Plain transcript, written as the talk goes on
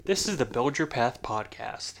This is the Build Your Path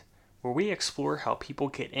podcast, where we explore how people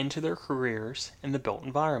get into their careers in the built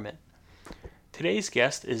environment. Today's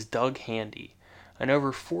guest is Doug Handy, an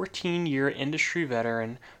over 14-year industry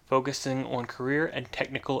veteran focusing on career and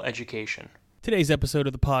technical education. Today's episode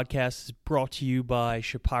of the podcast is brought to you by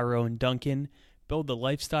Shapiro and Duncan. Build the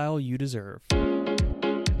lifestyle you deserve.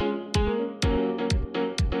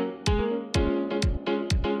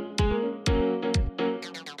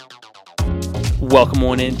 Welcome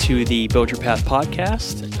on into the Build Your Path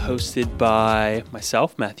podcast, hosted by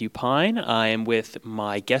myself, Matthew Pine. I am with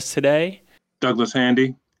my guest today, Douglas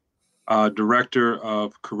Handy, Director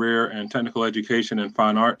of Career and Technical Education and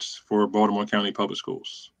Fine Arts for Baltimore County Public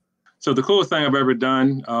Schools. So the coolest thing I've ever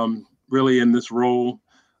done, really in this role,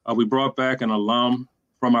 we brought back an alum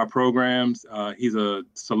from our programs. He's a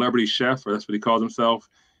celebrity chef, or that's what he calls himself,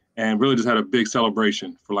 and really just had a big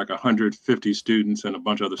celebration for like 150 students and a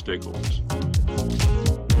bunch of other stakeholders.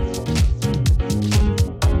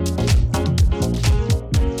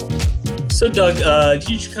 So, Doug,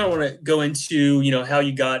 do you just kind of want to go into, how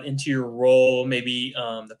you got into your role, maybe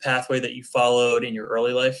the pathway that you followed in your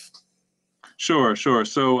early life? Sure.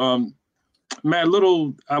 So, Matt,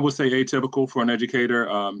 little, I would say atypical for an educator.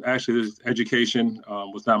 Actually, this education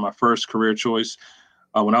was not my first career choice.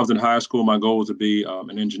 When I was in high school, my goal was to be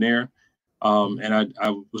an engineer, and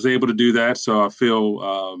I was able to do that. So I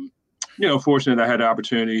feel, fortunate I had the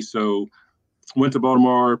opportunity. So went to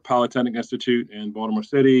Baltimore Polytechnic Institute in Baltimore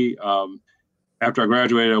City. After I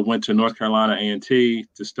graduated, I went to North Carolina A&T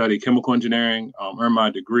to study chemical engineering, earned my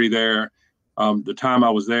degree there. The time I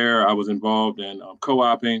was there, I was involved in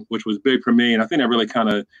co-oping, which was big for me. And I think that really kind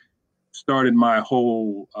of started my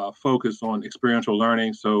whole focus on experiential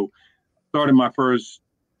learning. So started my first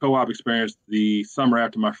co-op experience the summer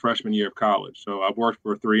after my freshman year of college. So I worked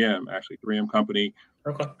for 3M, actually 3M company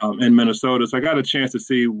in Minnesota. So I got a chance to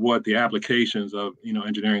see what the applications of,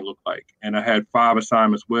 engineering looked like. And I had 5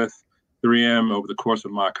 assignments with 3M over the course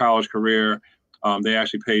of my college career. They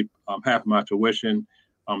actually paid half of my tuition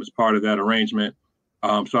as part of that arrangement.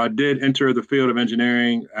 So I did enter the field of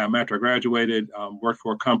engineering after I graduated, worked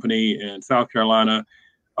for a company in South Carolina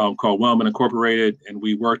called Wellman Incorporated. And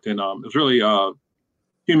we worked in, it was really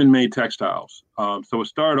human-made textiles. So it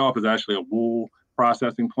started off as actually a wool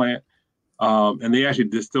processing plant. And they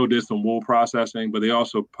actually still did some wool processing, but they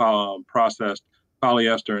also processed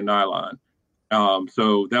polyester and nylon.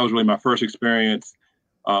 So that was really my first experience.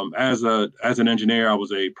 As an engineer, I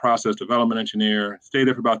was a process development engineer, stayed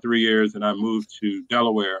there for about 3 years, and I moved to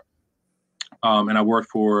Delaware, and I worked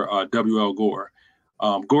for W.L. Gore.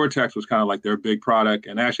 Gore-Tex was kind of like their big product,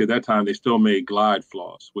 and actually at that time, they still made Glide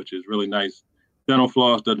floss, which is really nice. Dental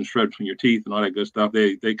floss doesn't shred between your teeth and all that good stuff.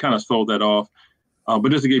 They kind of sold that off, but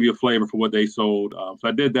just to give you a flavor for what they sold. So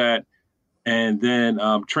I did that. And then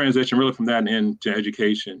transition really from that into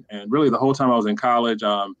education. And really the whole time I was in college,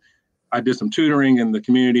 I did some tutoring in the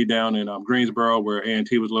community down in Greensboro, where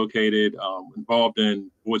A&T was located, involved in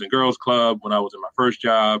Boys and Girls Club when I was in my first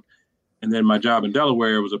job. And then my job in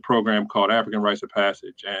Delaware was a program called African Rites of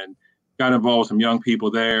Passage, and got involved with some young people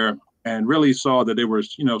there and really saw that there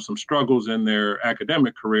was, some struggles in their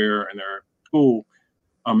academic career and their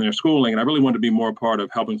schooling. And I really wanted to be more a part of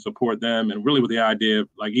helping support them, and really with the idea of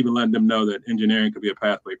like even letting them know that engineering could be a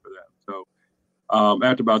pathway for them. So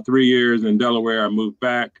after about 3 years in Delaware, I moved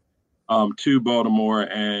back to Baltimore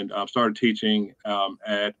and started teaching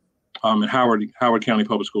at in Howard County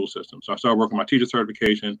Public School System. So I started working my teacher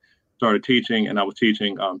certification, started teaching, and I was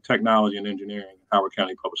teaching technology and engineering in Howard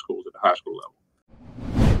County Public Schools at the high school level.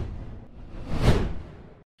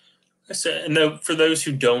 And for those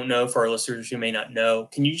who don't know, for our listeners who may not know,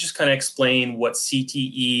 can you just kind of explain what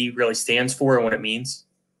CTE really stands for and what it means?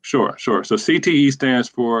 Sure. So CTE stands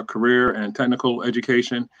for Career and Technical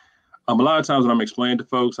Education. A lot of times when I'm explaining to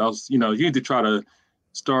folks, you need to try to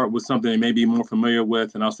start with something they may be more familiar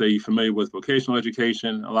with. And I'll say you're familiar with vocational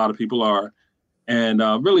education. A lot of people are. And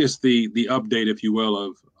really it's the update, if you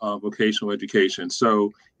will, of vocational education.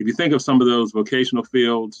 So if you think of some of those vocational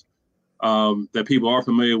fields that people are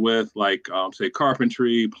familiar with, like, say,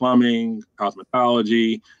 carpentry, plumbing,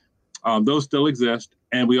 cosmetology, those still exist.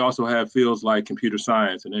 And we also have fields like computer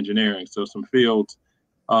science and engineering. So some fields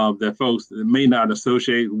that folks may not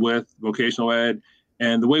associate with vocational ed.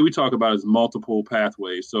 And the way we talk about it is multiple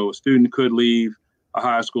pathways. So a student could leave a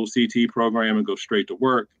high school CT program and go straight to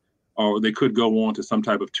work, or they could go on to some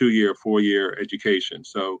type of 2-year, 4-year education.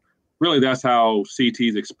 So really, that's how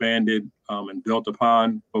CT's expanded and built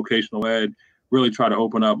upon vocational ed, really try to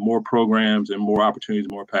open up more programs and more opportunities,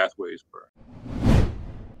 more pathways for.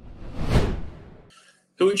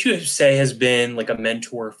 Who would you say has been like a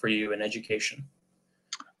mentor for you in education?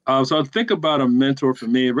 So I think about a mentor for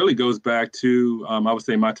me. It really goes back to, I would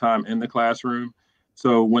say, my time in the classroom.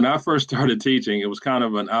 So when I first started teaching, it was kind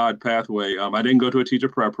of an odd pathway. I didn't go to a teacher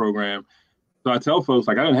prep program. So I tell folks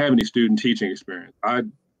like I didn't have any student teaching experience.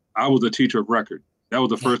 I was a teacher of record. That was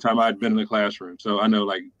the first time I'd been in the classroom. So I know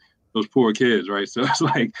like those poor kids, right? So it's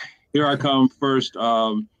like here I come first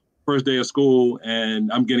day of school,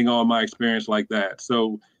 and I'm getting all my experience like that.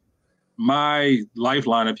 So my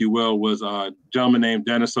lifeline, if you will, was a gentleman named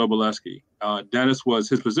Dennis Soboleski. Dennis was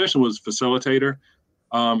his position was facilitator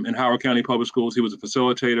in Howard County Public Schools. He was a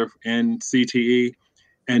facilitator in CTE,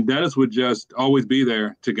 and Dennis would just always be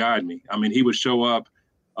there to guide me. I mean, he would show up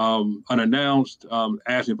unannounced,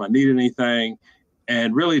 ask me if I needed anything,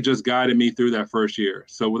 and really just guided me through that first year.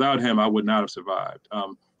 So without him, I would not have survived.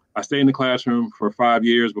 I stayed in the classroom for 5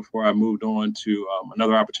 years before I moved on to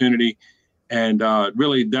another opportunity. And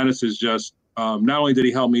really, Dennis is just not only did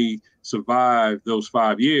he help me survive those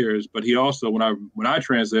 5 years, but he also, when I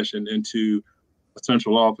transitioned into a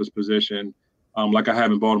central office position, like I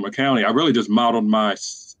have in Baltimore County, I really just modeled my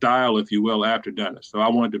style, if you will, after Dennis. So I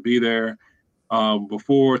wanted to be there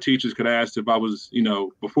before teachers could ask if I was,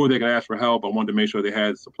 before they could ask for help. I wanted to make sure they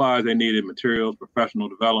had supplies they needed, materials, professional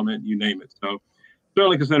development, you name it. So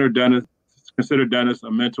certainly consider Dennis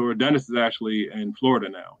a mentor. Dennis is actually in Florida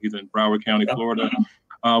now. He's in Broward County, Florida.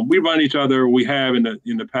 We run each other. We have in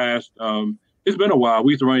the past. It's been a while.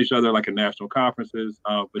 We used to run each other like at national conferences.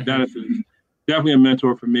 But Dennis is definitely a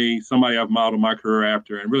mentor for me. Somebody I've modeled my career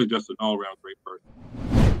after, and really just an all-around great person.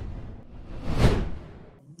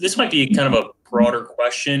 This might be kind of a broader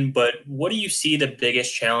question, but what do you see the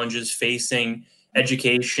biggest challenges facing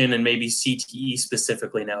education and maybe CTE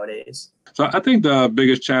specifically nowadays? So I think the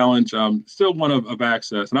biggest challenge, still one of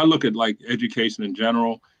access, and I look at like education in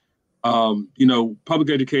general. Public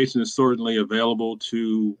education is certainly available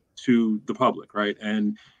to the public, right?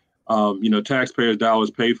 And taxpayers' dollars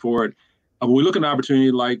pay for it. When we look at an opportunity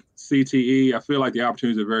like CTE, I feel like the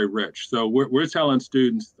opportunities are very rich. So we're telling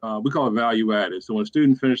students, we call it value added. So when a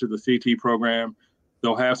student finishes the CTE program,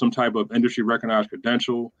 they'll have some type of industry recognized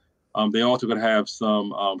credential. They also could have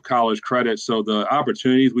some college credit. So the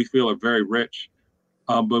opportunities we feel are very rich,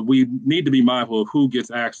 but we need to be mindful of who gets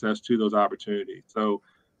access to those opportunities. So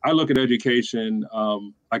I look at education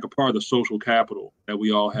like a part of the social capital that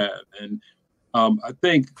we all have. And I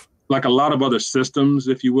think like a lot of other systems,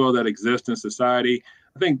 if you will, that exist in society,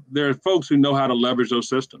 I think there are folks who know how to leverage those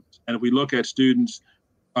systems. And if we look at students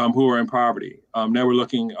who are in poverty, now we're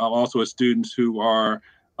looking also at students who are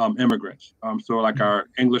immigrants. So like our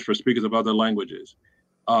English for speakers of other languages,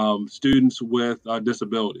 students with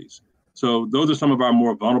disabilities. So those are some of our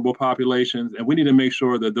more vulnerable populations, and we need to make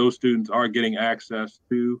sure that those students are getting access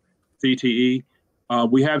to CTE.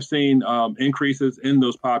 We have seen increases in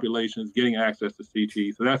those populations getting access to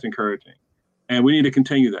CTE, so that's encouraging. And we need to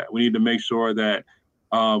continue that. We need to make sure that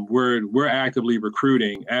we're actively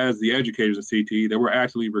recruiting as the educators of CTE, that we're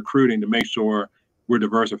actively recruiting to make sure we're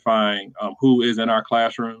diversifying who is in our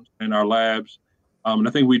classrooms and our labs. And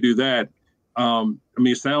I think we do that.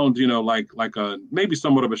 It sounds, like a maybe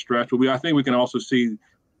somewhat of a stretch, but I think we can also see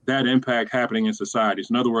that impact happening in society.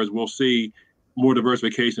 So in other words, we'll see more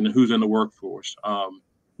diversification in who's in the workforce,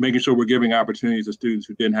 making sure we're giving opportunities to students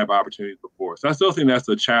who didn't have opportunities before. So I still think that's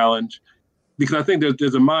a challenge because I think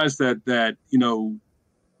there's a mindset that,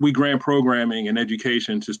 we grant programming and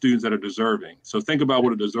education to students that are deserving. So think about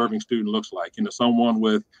what a deserving student looks like. Someone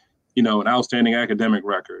with, an outstanding academic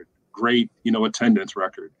record, great, attendance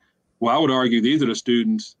record. Well, I would argue these are the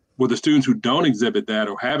students, the students who don't exhibit that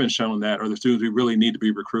or haven't shown that are the students we really need to be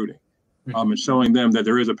recruiting. And showing them that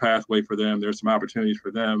there is a pathway for them, there's some opportunities for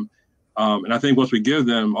them. And I think once we give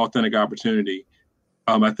them authentic opportunity,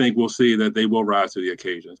 I think we'll see that they will rise to the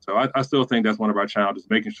occasion. So I still think that's one of our challenges,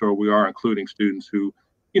 making sure we are including students who,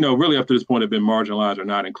 really up to this point have been marginalized or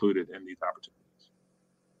not included in these opportunities.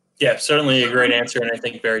 Yeah, certainly a great answer, and I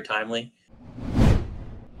think very timely.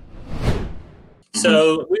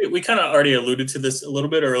 So we kind of already alluded to this a little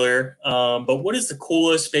bit earlier, but what is the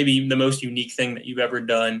coolest, maybe the most unique thing that you've ever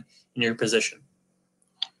done in your position?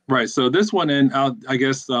 Right. So this one, and I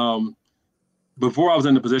guess before I was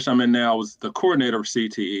in the position I'm in now, I was the coordinator of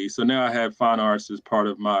CTE. So now I have fine arts as part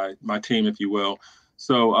of my team, if you will.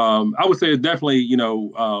 So I would say definitely,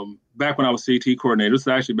 back when I was CTE coordinator, this is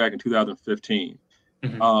actually back in 2015.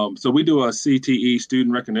 So we do a CTE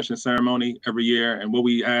student recognition ceremony every year. And what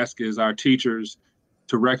we ask is our teachers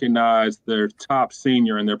to recognize their top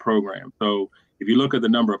senior in their program. So if you look at the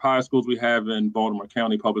number of high schools we have in Baltimore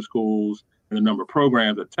County Public Schools and the number of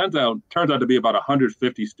programs, it turns out to be about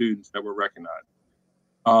 150 students that were recognized.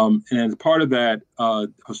 And as part of that,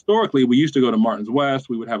 historically, we used to go to Martin's West.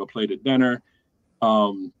 We would have a plated dinner.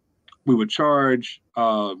 Um, we would charge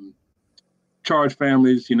families,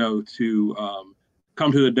 to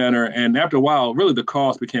come to the dinner. And after a while, really the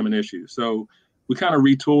cost became an issue. So we kind of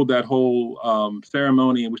retooled that whole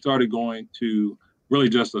ceremony, and we started going to really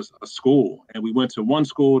just a school. And we went to one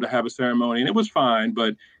school to have a ceremony, and it was fine,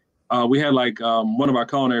 but we had like one of our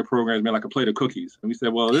culinary programs made like a plate of cookies, and we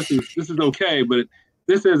said, well, this is okay, but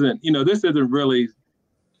this isn't really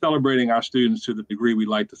celebrating our students to the degree we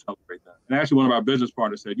like to celebrate them. And actually, one of our business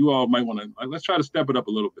partners said, you all might want to let's try to step it up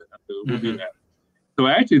a little bit. I said, we'll do that. So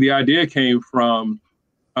actually, the idea came from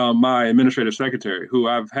my administrative secretary, who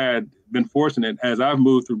I've been fortunate as I've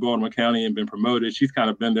moved through Baltimore County and been promoted. She's kind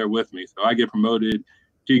of been there with me. So I get promoted,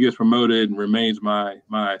 she gets promoted and remains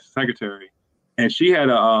my secretary. And she had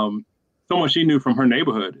someone she knew from her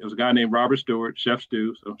neighborhood. It was a guy named Robert Stewart, Chef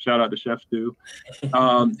Stu. So shout out to Chef Stu.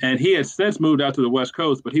 And he had since moved out to the West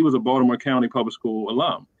Coast, but he was a Baltimore County Public School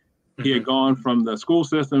alum. He had gone from the school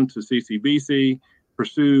system to CCBC,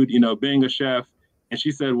 pursued, being a chef. And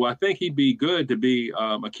she said, well, I think he'd be good to be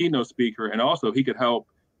a keynote speaker. And also he could help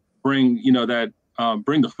bring,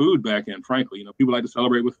 bring the food back in, frankly. People like to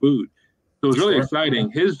celebrate with food. So it was really exciting.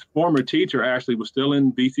 His former teacher actually was still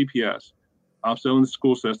in BCPS. I'm still in the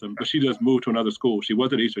school system, but she just moved to another school. She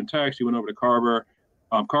was at Eastern Tech. She went over to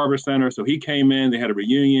Carver Center. So he came in, they had a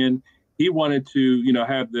reunion. He wanted to,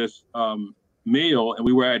 have this meal, and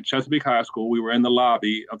we were at Chesapeake High School. We were in the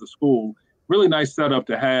lobby of the school. Really nice setup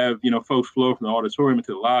to have, folks flow from the auditorium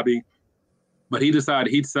into the lobby. But he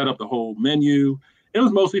decided he'd set up the whole menu. It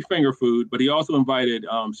was mostly finger food, but he also invited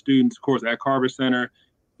students, of course, at Carver Center,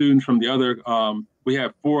 students from the other, we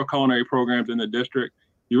have 4 culinary programs in the district.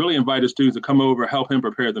 He really invited students to come over, help him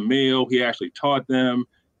prepare the meal. He actually taught them.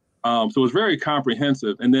 So it was very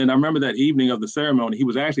comprehensive. And then I remember that evening of the ceremony, he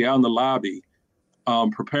was actually out in the lobby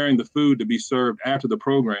preparing the food to be served after the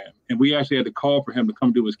program. And we actually had to call for him to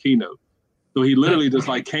come do his keynote. So he literally just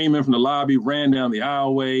came in from the lobby, ran down the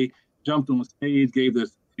aisleway, jumped on the stage, gave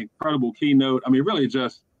this incredible keynote. I mean, really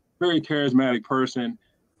just very charismatic person.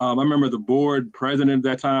 I remember the board president at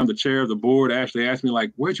that time, the chair of the board, actually asked me,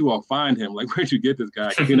 where'd you all find him? Where'd you get this guy?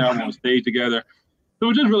 Because he and I were on stage together. So it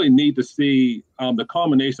was just really neat to see the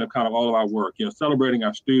culmination of kind of all of our work, celebrating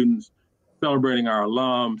our students, celebrating our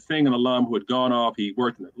alum, seeing an alum who had gone off. He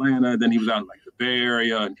worked in Atlanta, then he was out in the Bay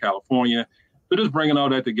Area and California. So just bringing all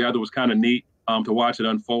that together was kind of neat to watch it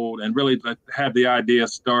unfold and really to have the idea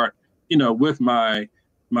start, with my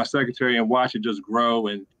secretary and watch it just grow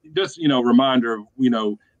and just, reminder of,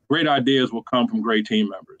 great ideas will come from great team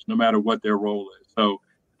members, no matter what their role is. So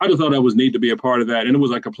I just thought that was neat to be a part of that. And it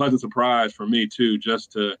was like a pleasant surprise for me too,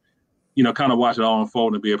 just to, kind of watch it all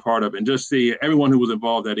unfold and be a part of it and just see everyone who was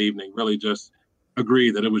involved that evening really just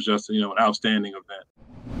agree that it was just, an outstanding event.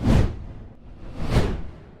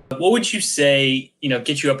 What would you say,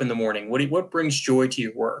 gets you up in the morning? What brings joy to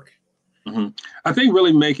your work? Mm-hmm. I think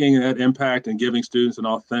really making that impact and giving students an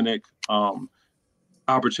authentic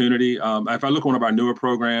opportunity. If I look at one of our newer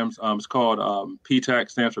programs, it's called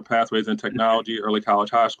PTech, stands for Pathways in Technology, Early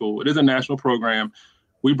College High School. It is a national program.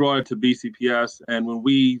 We brought it to BCPS, and when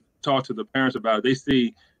we talk to the parents about it, they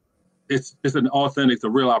see it's an authentic, it's a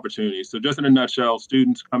real opportunity. So just in a nutshell,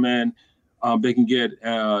 students come in, they can get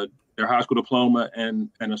their high school diploma and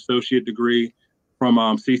an associate degree from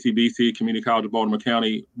CCBC, Community College of Baltimore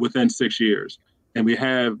County, within 6 years. And we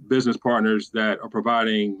have business partners that are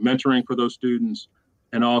providing mentoring for those students,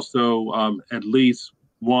 and also at least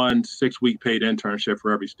 1 6-week paid internship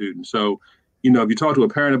for every student. So, if you talk to a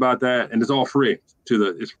parent about that, and it's all free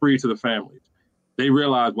it's free to the families, they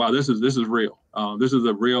realize, wow, this is real. This is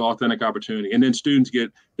a real authentic opportunity. And then students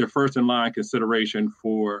get their first in line consideration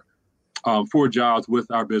for jobs with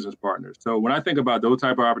our business partners. So when I think about those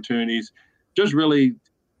type of opportunities, just really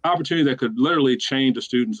opportunity that could literally change a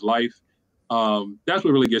student's life. That's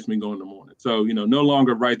what really gets me going in the morning. So, no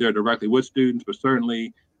longer right there directly with students, but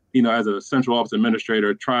certainly, as a central office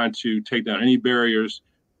administrator, trying to take down any barriers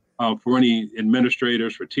for any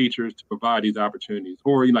administrators, for teachers to provide these opportunities,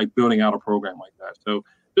 or building out a program like that. So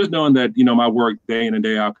just knowing that, my work day in and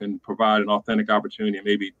day out can provide an authentic opportunity and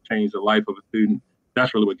maybe change the life of a student,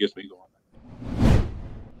 that's really what gets me going.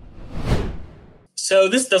 So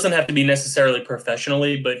this doesn't have to be necessarily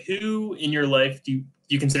professionally, but who in your life do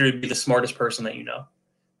you consider to be the smartest person that you know,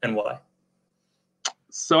 and why?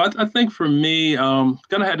 So I think for me,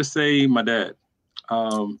 gonna have to say my dad.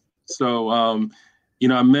 I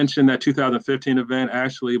mentioned that 2015 event.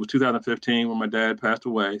 Actually, it was 2015 when my dad passed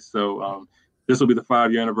away. So this will be the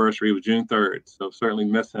 5-year anniversary. It was June 3rd. So certainly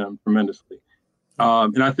miss him tremendously.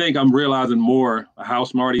 And I think I'm realizing more how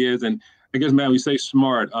smart he is. And I guess, man, we say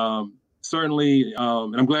smart. Certainly,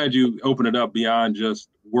 and I'm glad you opened it up beyond just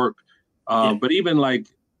work, Yeah. but even like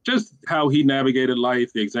just how he navigated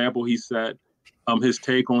life, the example he set, his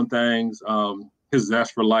take on things, his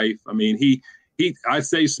zest for life. I mean, I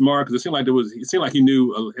say smart because it seemed like he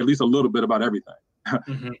knew at least a little bit about everything.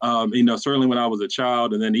 Hmm. Certainly when I was a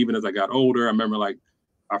child, and then even as I got older, I remember like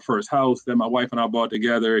our first house that my wife and I bought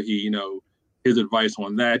together. His advice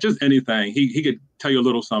on that, just anything. He could tell you a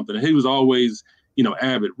little something. And he was always,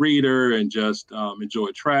 avid reader and just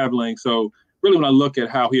enjoyed traveling. So really, when I look at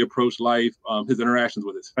how he approached life, his interactions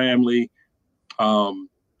with his family,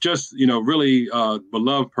 just really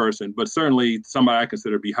beloved person, but certainly somebody I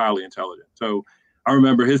consider to be highly intelligent. So I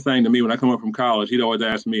remember his thing to me when I come up from college, he'd always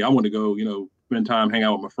ask me, I want to go, spend time, hang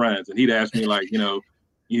out with my friends, and he'd ask me like,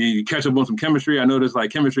 you catch up on some chemistry. I noticed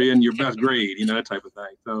like chemistry in your best grade, that type of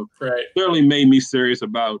thing. So Right. certainly made me serious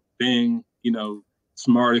about being,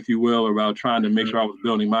 smart, if you will, or about trying to make sure I was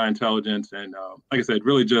building my intelligence. And like I said,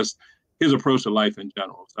 really just his approach to life in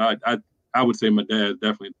general. So I would say my dad is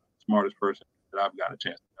definitely the smartest person that I've got a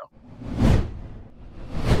chance to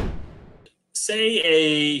know.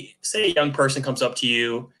 Say a young person comes up to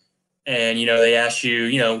you and they ask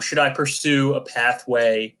you, should I pursue a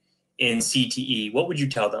pathway in CTE? What would you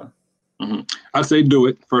tell them? Mm-hmm. I'd say do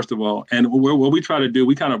it, first of all. And what we try to do,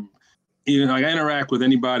 we kind of, I interact with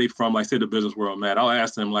anybody from, like, say, the business world, Matt. I'll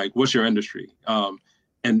ask them, like, what's your industry?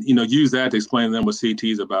 And, use that to explain to them what CT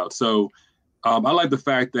is about. So I like the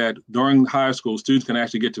fact that during high school, students can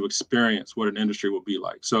actually get to experience what an industry will be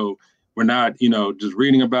like. So we're not, just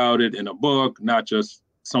reading about it in a book, not just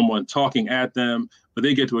someone talking at them, but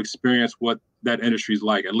they get to experience what that industry is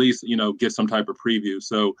like, at least, get some type of preview.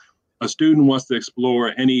 So a student wants to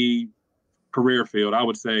explore any career field, I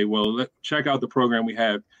would say, well, check out the program we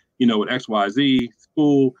have, with XYZ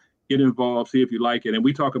school, get involved, see if you like it. And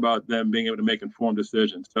we talk about them being able to make informed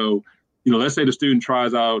decisions. So, let's say the student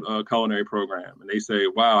tries out a culinary program and they say,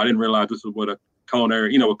 wow, I didn't realize this is what a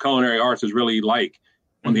what culinary arts is really like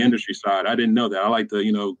on the industry side. I didn't know that. I like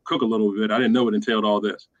to, cook a little bit. I didn't know it entailed all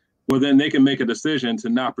this. Well, then they can make a decision to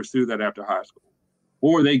not pursue that after high school.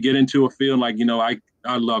 Or they get into a field like,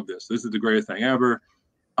 I love this. This is the greatest thing ever.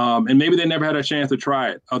 And maybe they never had a chance to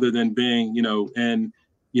try it other than being, in,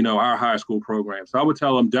 our high school program. So I would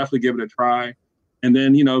tell them definitely give it a try and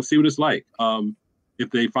then, see what it's like. If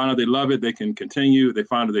they find out they love it, they can continue. If they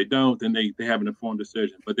find out they don't, then they have an informed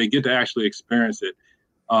decision. But they get to actually experience it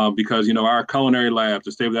because, our culinary lab,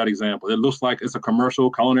 to stay with that example, it looks like it's a commercial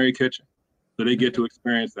culinary kitchen. So they get to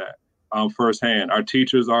experience that firsthand. Our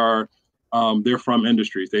teachers are, they're from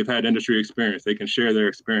industries. They've had industry experience. They can share their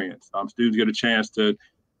experience. Students get a chance to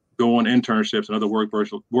go on internships and other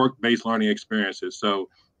work-based learning experiences. So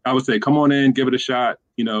I would say, come on in, give it a shot,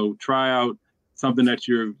 try out something that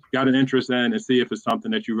you've got an interest in and see if it's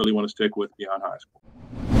something that you really want to stick with beyond high school.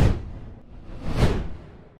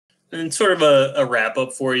 And sort of a wrap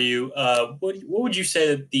up for you, what would you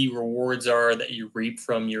say that the rewards are that you reap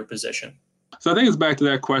from your position? So I think it's back to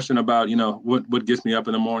that question about, what gets me up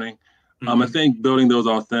in the morning. Mm-hmm. I think building those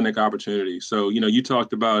authentic opportunities. So, you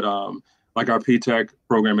talked about like our P-TECH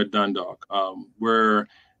program at Dundalk, where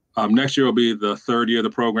next year will be the third year of the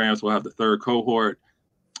program, so we'll have the third cohort.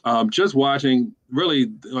 Just watching,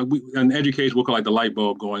 really, in education, we'll call it the light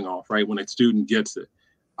bulb going off, right, when a student gets it.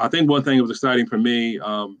 I think one thing that was exciting for me,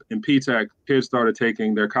 in P-TECH, kids started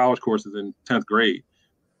taking their college courses in 10th grade.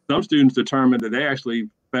 Some students determined that they actually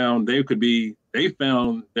found they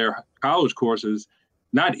found their college courses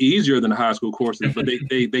not easier than the high school courses, but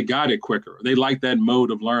they got it quicker. They liked that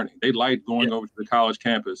mode of learning. They liked going over to the college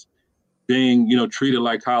campus, being, treated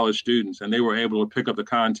like college students, and they were able to pick up the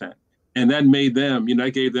content. And that made them,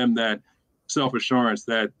 that gave them that self-assurance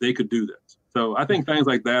that they could do this. So I think things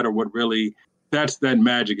like that are what really, that's that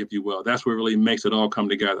magic, if you will. That's what really makes it all come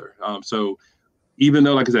together. So even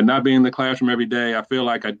though, like I said, not being in the classroom every day, I feel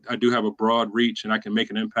like I do have a broad reach and I can make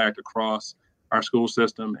an impact across our school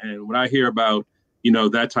system. And when I hear about,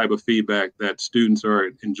 that type of feedback, that students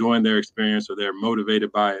are enjoying their experience or they're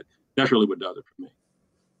motivated by it, that's really what does it for me.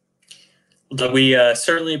 Well, Doug, we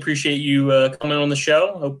certainly appreciate you coming on the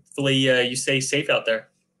show. Hopefully you stay safe out there.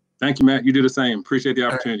 Thank you, Matt. You do the same. Appreciate the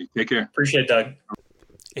opportunity. Right. Take care. Appreciate it, Doug.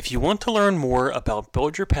 If you want to learn more about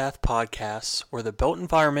Build Your Path podcasts or the built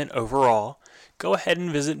environment overall, go ahead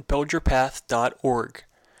and visit buildyourpath.org.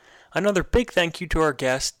 Another big thank you to our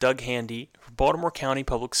guest, Doug Handy, for Baltimore County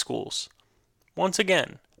Public Schools. Once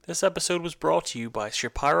again, this episode was brought to you by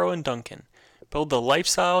Shapiro and Duncan. Build the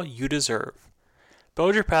lifestyle you deserve.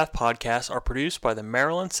 Build Your Path podcasts are produced by the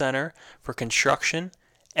Maryland Center for Construction,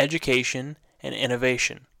 Education, and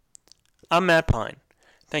innovation. I'm Matt Pine.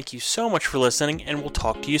 Thank you so much for listening, and we'll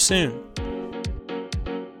talk to you soon.